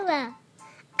Sugarplum.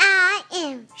 I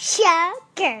am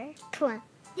Sugarplum.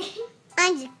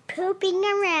 I'm just pooping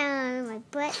around my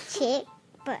butt cheek.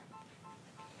 But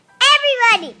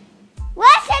everybody,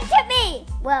 listen to me.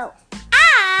 Well,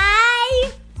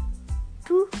 I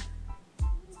poop.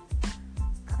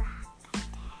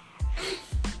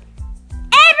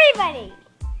 Everybody,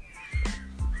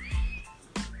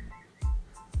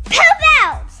 poop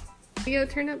out. Yo,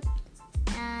 turn up.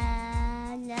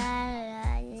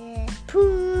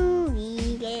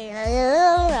 Pooey,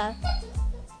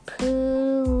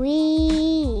 pooey,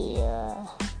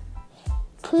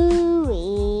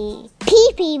 pooey,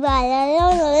 pee-pee,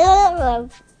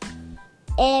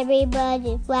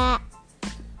 everybody rap.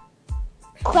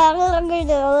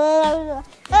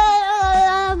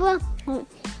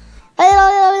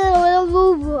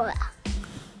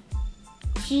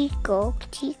 Chico,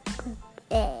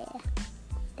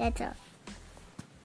 that's all.